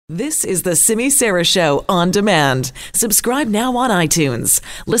This is the Simi Sara Show on demand. Subscribe now on iTunes.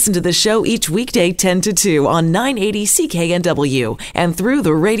 Listen to the show each weekday 10 to 2 on 980 CKNW and through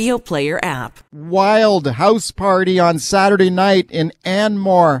the Radio Player app. Wild house party on Saturday night in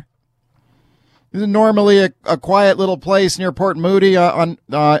Anmore. This is normally a quiet little place near Port Moody on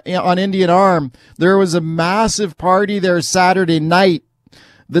Indian Arm. There was a massive party there Saturday night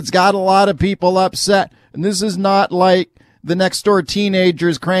that's got a lot of people upset. And this is not like the next door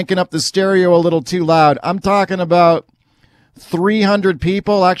teenagers cranking up the stereo a little too loud. I'm talking about 300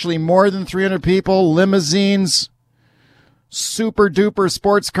 people, actually more than 300 people, limousines, super duper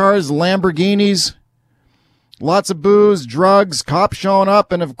sports cars, Lamborghinis, lots of booze, drugs, cops showing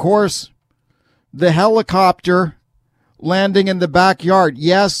up, and of course, the helicopter landing in the backyard.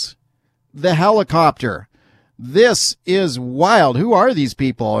 Yes, the helicopter. This is wild. Who are these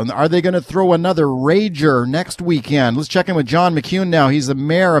people? And are they going to throw another rager next weekend? Let's check in with John McCune now. He's the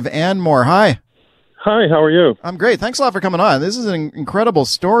mayor of Anmore. Hi. Hi, how are you? I'm great. Thanks a lot for coming on. This is an incredible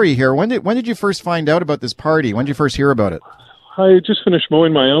story here. When did you first find out about this party? When did you first hear about it? I just finished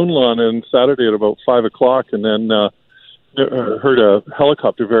mowing my own lawn on Saturday at about 5 o'clock and then heard a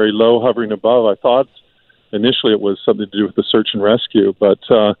helicopter very low hovering above. I thought initially it was something to do with the search and rescue, but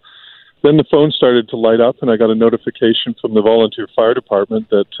then the phone started to light up, and I got a notification from the volunteer fire department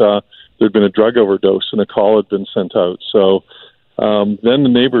that there'd been a drug overdose and a call had been sent out. So then the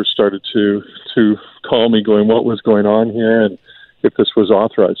neighbors started to call me going, what was going on here, and if this was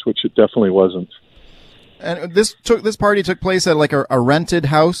authorized, which it definitely wasn't. And this party took place at like a rented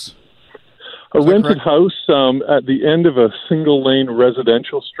house? A rented house at the end of a single-lane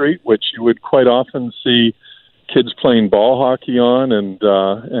residential street, which you would quite often see kids playing ball hockey on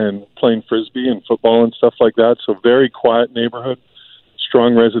and playing frisbee and football and stuff like that. So very quiet neighborhood,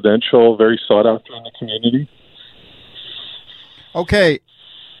 strong residential, very sought after in the community. Okay.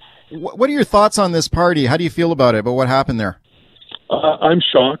 What are your thoughts on this party? How do you feel about it? About what happened there? I'm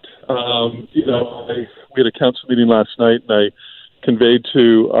shocked. We had a council meeting last night, and I conveyed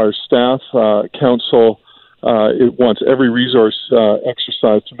to our staff, council, it wants every resource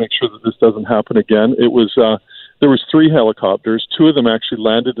exercised to make sure that this doesn't happen again. It was there was 3 helicopters. 2 of them actually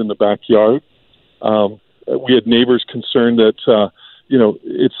landed in the backyard. We had neighbors concerned that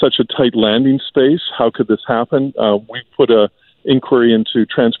it's such a tight landing space. How could this happen? We put a inquiry into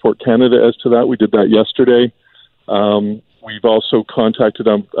Transport Canada as to that. We did that yesterday. We've also contacted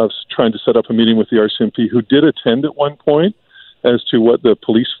us trying to set up a meeting with the RCMP, who did attend at one point, as to what the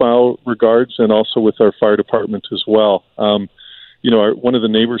police file regards, and also with our fire department as well. One of the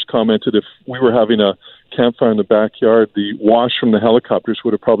neighbors commented if we were having a campfire in the backyard, the wash from the helicopters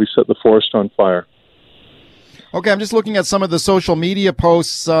would have probably set the forest on fire. Okay, I'm just looking at some of the social media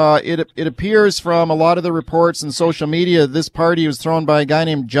posts. It appears from a lot of the reports in social media, this party was thrown by a guy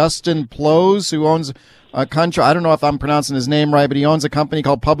named Justin Plose, who owns a country. I don't know if I'm pronouncing his name right, but he owns a company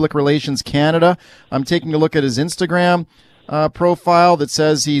called Public Relations Canada. I'm taking a look at his Instagram profile that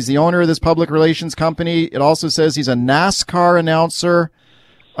says he's the owner of this public relations company. It also says he's a NASCAR announcer,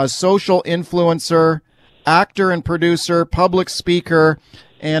 a social influencer, actor and producer, public speaker,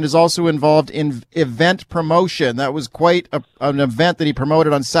 and is also involved in event promotion. That was quite an event that he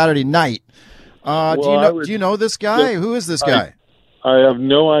promoted on Saturday night. Do you know this guy? Who is this guy? I have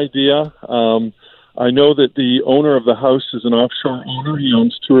no idea. I know that the owner of the house is an offshore owner. He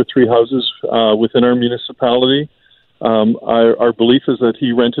owns 2 or 3 houses within our municipality. Our belief is that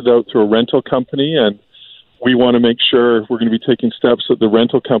he rented out through a rental company, and we want to make sure we're going to be taking steps that the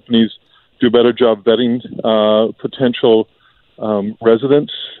rental companies do a better job vetting potential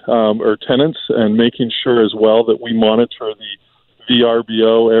residents or tenants, and making sure as well that we monitor the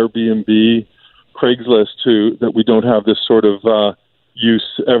VRBO, Airbnb, Craigslist that we don't have this sort of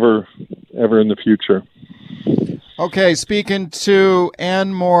use ever in the future. Okay, speaking to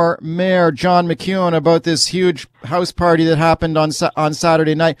Anmore Mayor John McCune about this huge house party that happened on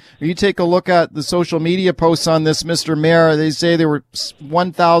Saturday night. If you take a look at the social media posts on this, Mr. Mayor, they say there were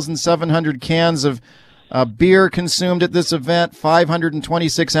 1,700 cans of beer consumed at this event,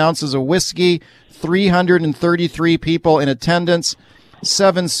 526 ounces of whiskey, 333 people in attendance,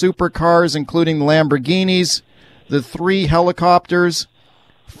 7 supercars, including Lamborghinis, the 3 helicopters.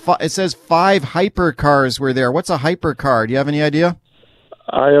 It says 5 hypercars were there. What's a hypercar? Do you have any idea?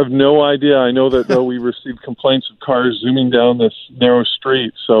 I have no idea. I know that though we received complaints of cars zooming down this narrow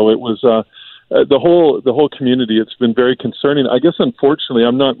street, so it was the whole community. It's been very concerning. I guess unfortunately,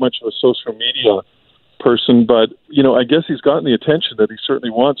 I'm not much of a social media person, but I guess he's gotten the attention that he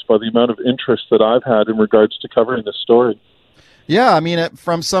certainly wants by the amount of interest that I've had in regards to covering this story. Yeah, I mean,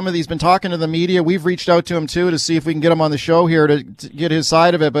 from some of these, been talking to the media. We've reached out to him too to see if we can get him on the show here to get his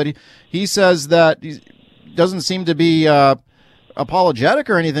side of it. But he says that he doesn't seem to be apologetic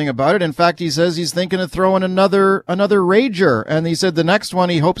or anything about it. In fact, he says he's thinking of throwing another Rager, and he said the next one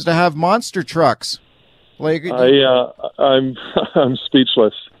he hopes to have monster trucks. Like, I'm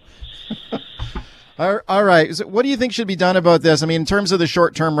speechless. All right. So what do you think should be done about this? I mean, in terms of the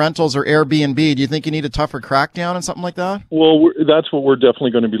short-term rentals or Airbnb, do you think you need a tougher crackdown on something like that? Well, that's what we're definitely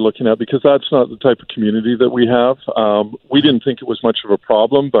going to be looking at, because that's not the type of community that we have. We didn't think it was much of a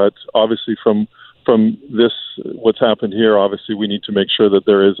problem, but obviously from this, what's happened here, obviously we need to make sure that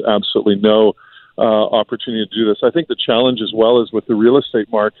there is absolutely no opportunity to do this. I think the challenge as well is with the real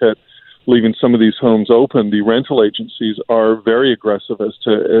estate market, leaving some of these homes open, the rental agencies are very aggressive as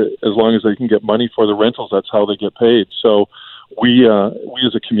long as they can get money for the rentals, that's how they get paid. So we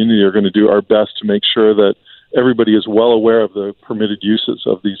as a community are going to do our best to make sure that everybody is well aware of the permitted uses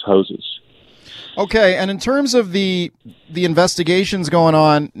of these houses. Okay, and in terms of the investigations going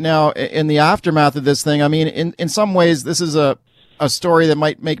on now in the aftermath of this thing, I mean, in some ways, this is a story that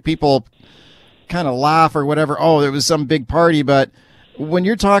might make people kind of laugh or whatever. Oh, there was some big party, but when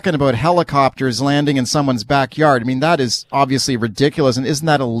you're talking about helicopters landing in someone's backyard, I mean, that is obviously ridiculous, and isn't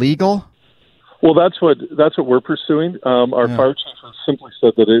that illegal? Well, that's what we're pursuing. Our fire chief has simply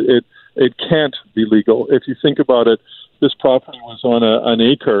said that it can't be legal. If you think about it, this property was on an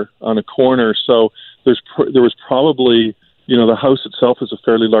acre on a corner, so there was probably, the house itself is a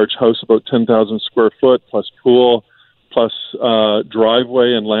fairly large house, about 10,000 square foot, plus pool, plus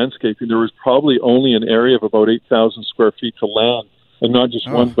driveway and landscaping. There was probably only an area of about 8,000 square feet to land, and not just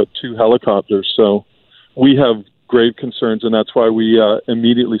one, but two helicopters. So we have grave concerns, and that's why we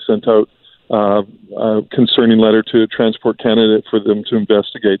immediately sent out a concerning letter to Transport Canada for them to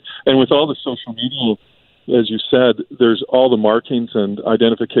investigate. And with all the social media, as you said, there's all the markings and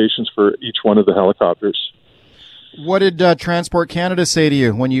identifications for each one of the helicopters. What did Transport Canada say to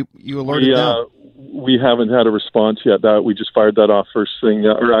you when you alerted them? We haven't had a response yet. We just fired that off first thing,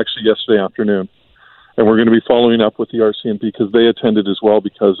 or actually yesterday afternoon. And we're going to be following up with the RCMP because they attended as well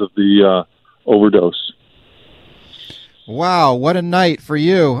because of the overdose. Wow, what a night for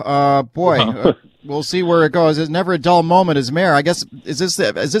you. We'll see where it goes. There's never a dull moment as mayor. I guess, is this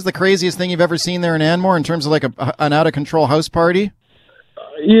the craziest thing you've ever seen there in Anmore in terms of like an out-of-control house party?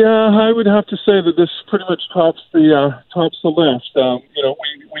 Yeah, I would have to say that this pretty much tops the list.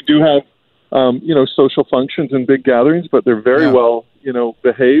 We do have social functions and big gatherings, but they're very well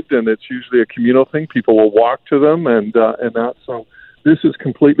behaved, and it's usually a communal thing. People will walk to them and that. So this is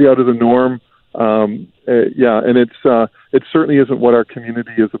completely out of the norm. And it certainly isn't what our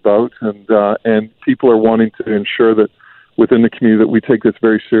community is about, and people are wanting to ensure that within the community that we take this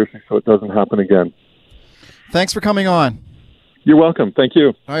very seriously so it doesn't happen again. Thanks for coming on. You're welcome. Thank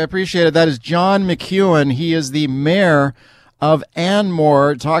you. I appreciate it. That is John McEwen. He is the mayor of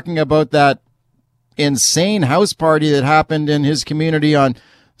Anmore, talking about that insane house party that happened in his community on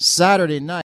Saturday night.